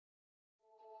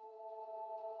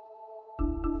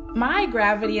My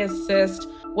gravity assist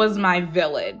was my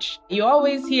village. You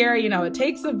always hear, it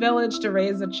takes a village to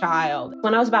raise a child.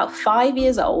 When I was about 5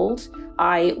 years old,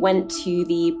 I went to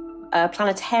the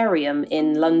planetarium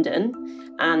in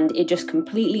London, and it just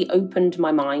completely opened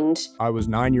my mind. I was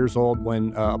 9 years old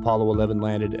when Apollo 11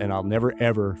 landed, and I'll never,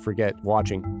 ever forget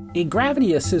watching. A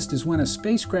gravity assist is when a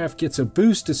spacecraft gets a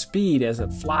boost of speed as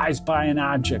it flies by an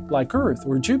object like Earth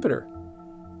or Jupiter.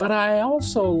 But I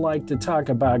also like to talk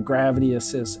about gravity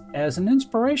assist as an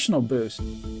inspirational boost.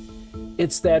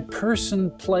 It's that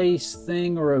person, place,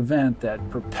 thing, or event that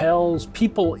propels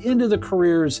people into the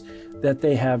careers that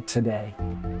they have today.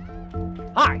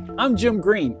 Hi, I'm Jim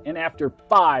Green, and after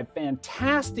 5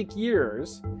 fantastic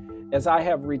years, as I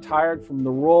have retired from the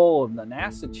role of the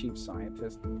NASA chief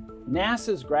scientist,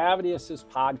 NASA's Gravity Assist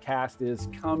podcast is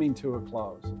coming to a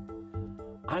close.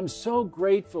 I'm so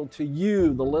grateful to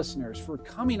you, the listeners, for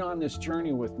coming on this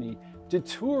journey with me to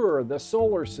tour the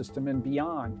solar system and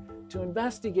beyond, to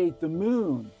investigate the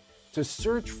moon, to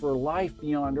search for life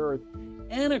beyond Earth,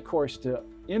 and of course, to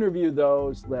interview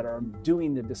those that are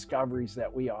doing the discoveries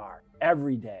that we are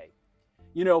every day.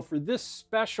 For this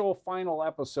special final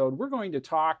episode, we're going to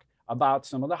talk about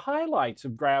some of the highlights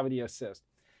of Gravity Assist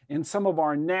and some of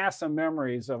our NASA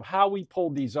memories of how we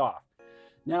pulled these off.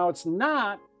 Now, it's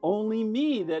not only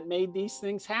me that made these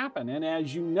things happen. And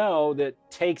as you know, that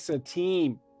takes a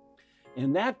team.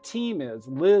 And that team is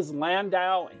Liz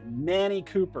Landau and Manny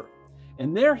Cooper.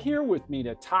 And they're here with me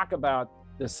to talk about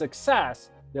the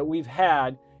success that we've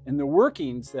had and the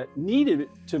workings that needed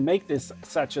to make this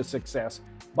such a success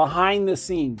behind the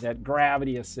scenes at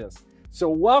Gravity Assist. So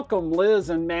welcome, Liz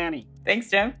and Manny.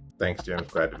 Thanks, Jim. Thanks, Jim.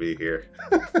 Glad to be here.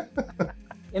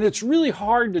 And it's really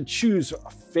hard to choose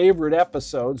favorite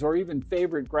episodes or even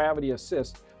favorite Gravity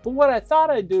Assist. But what I thought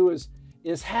I'd do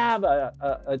is have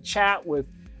a chat with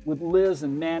Liz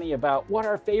and Manny about what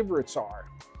our favorites are.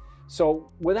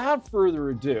 So without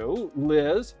further ado,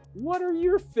 Liz, what are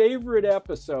your favorite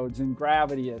episodes in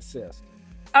Gravity Assist?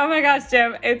 Oh my gosh,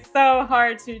 Jim, it's so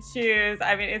hard to choose.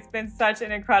 I mean, it's been such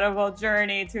an incredible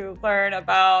journey to learn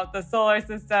about the solar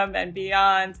system and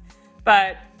beyond.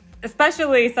 But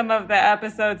especially some of the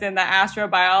episodes in the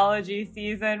astrobiology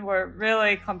season were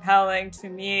really compelling to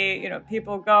me.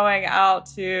 People going out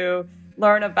to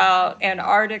learn about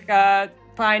Antarctica,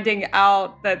 finding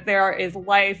out that there is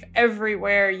life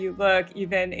everywhere you look,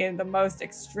 even in the most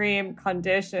extreme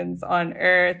conditions on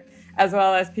Earth, as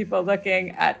well as people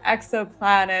looking at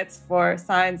exoplanets for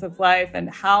signs of life and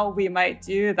how we might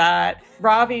do that.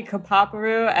 Ravi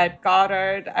Kapaparu at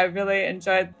Goddard, I really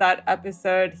enjoyed that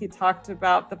episode. He talked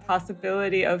about the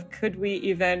possibility of could we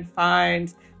even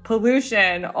find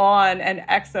pollution on an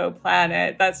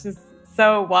exoplanet? That's just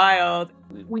so wild.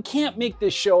 We can't make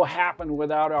this show happen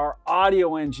without our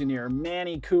audio engineer,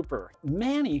 Manny Cooper.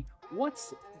 Manny, what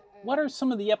are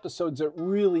some of the episodes that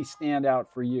really stand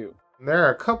out for you? There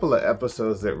are a couple of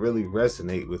episodes that really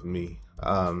resonate with me.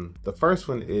 The first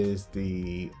one is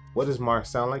the What Does Mars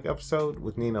Sound Like episode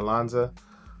with Nina Lanza.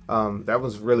 That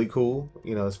was really cool,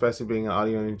 especially being an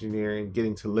audio engineer and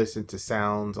getting to listen to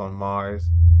sounds on Mars.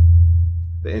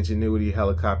 The Ingenuity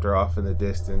helicopter off in the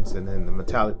distance, and then the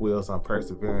metallic wheels on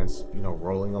Perseverance,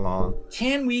 rolling along.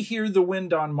 Can we hear the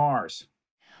wind on Mars?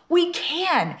 We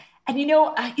can. And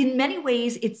in many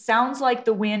ways, it sounds like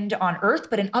the wind on Earth,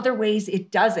 but in other ways,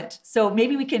 it doesn't. So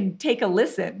maybe we can take a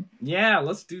listen. Yeah,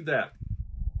 let's do that.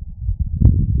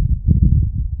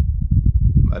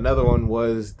 Another one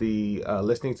was the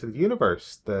Listening to the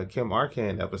Universe. The Kim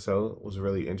Arcand episode was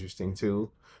really interesting, too.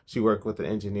 She worked with the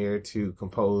engineer to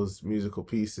compose musical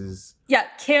pieces. Yeah,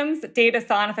 Kim's data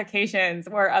sonifications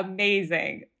were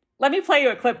amazing. Let me play you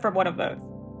a clip from one of those.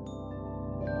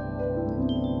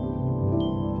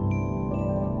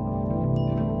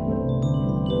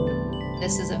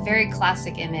 This is a very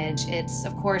classic image. It's,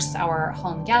 of course, our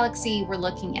home galaxy. We're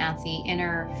looking at the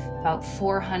inner, about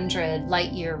 400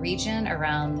 light-year region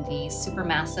around the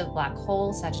supermassive black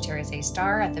hole, Sagittarius A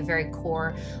star, at the very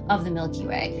core of the Milky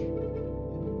Way.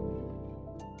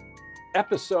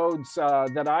 Episodes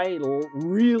that I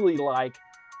really like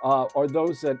are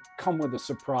those that come with a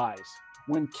surprise.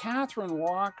 When Catherine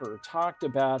Walker talked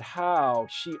about how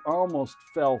she almost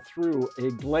fell through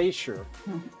a glacier,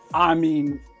 I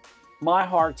mean, my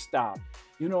heart stopped.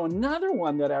 Another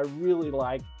one that I really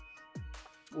liked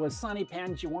was Sonny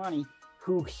Panjiwani,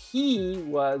 who he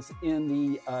was in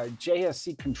the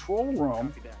JSC control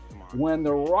room when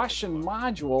the Russian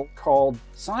module called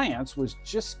Science was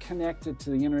just connected to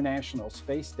the International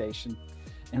Space Station,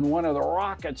 and one of the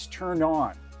rockets turned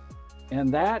on. And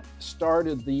that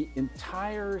started the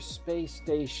entire space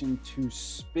station to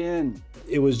spin.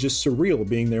 It was just surreal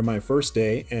being there my first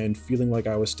day and feeling like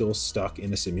I was still stuck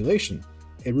in a simulation.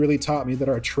 It really taught me that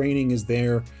our training is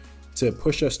there to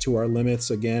push us to our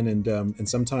limits again. And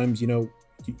sometimes, you know,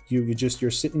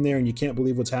 you're sitting there and you can't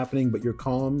believe what's happening, but you're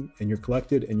calm and you're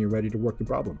collected and you're ready to work the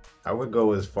problem. I would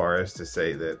go as far as to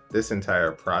say that this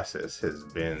entire process has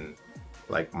been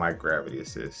like my gravity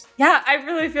assist. Yeah, I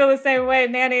really feel the same way,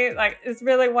 Nanny. Like, it's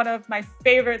really one of my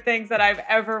favorite things that I've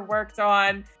ever worked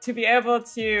on, to be able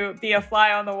to be a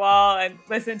fly on the wall and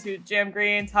listen to Jim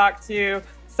Green talk to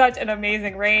such an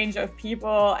amazing range of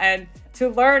people and to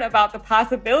learn about the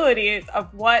possibilities of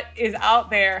what is out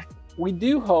there. We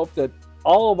do hope that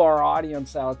all of our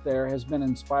audience out there has been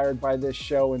inspired by this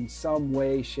show in some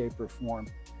way, shape, or form.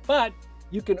 But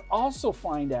you can also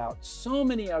find out so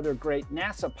many other great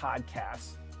NASA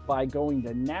podcasts by going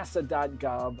to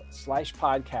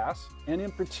nasa.gov/podcasts, and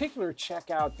in particular, check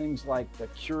out things like The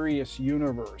Curious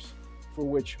Universe, for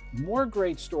which more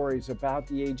great stories about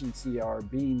the agency are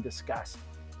being discussed.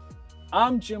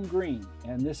 I'm Jim Green,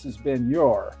 and this has been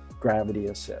your Gravity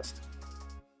Assist.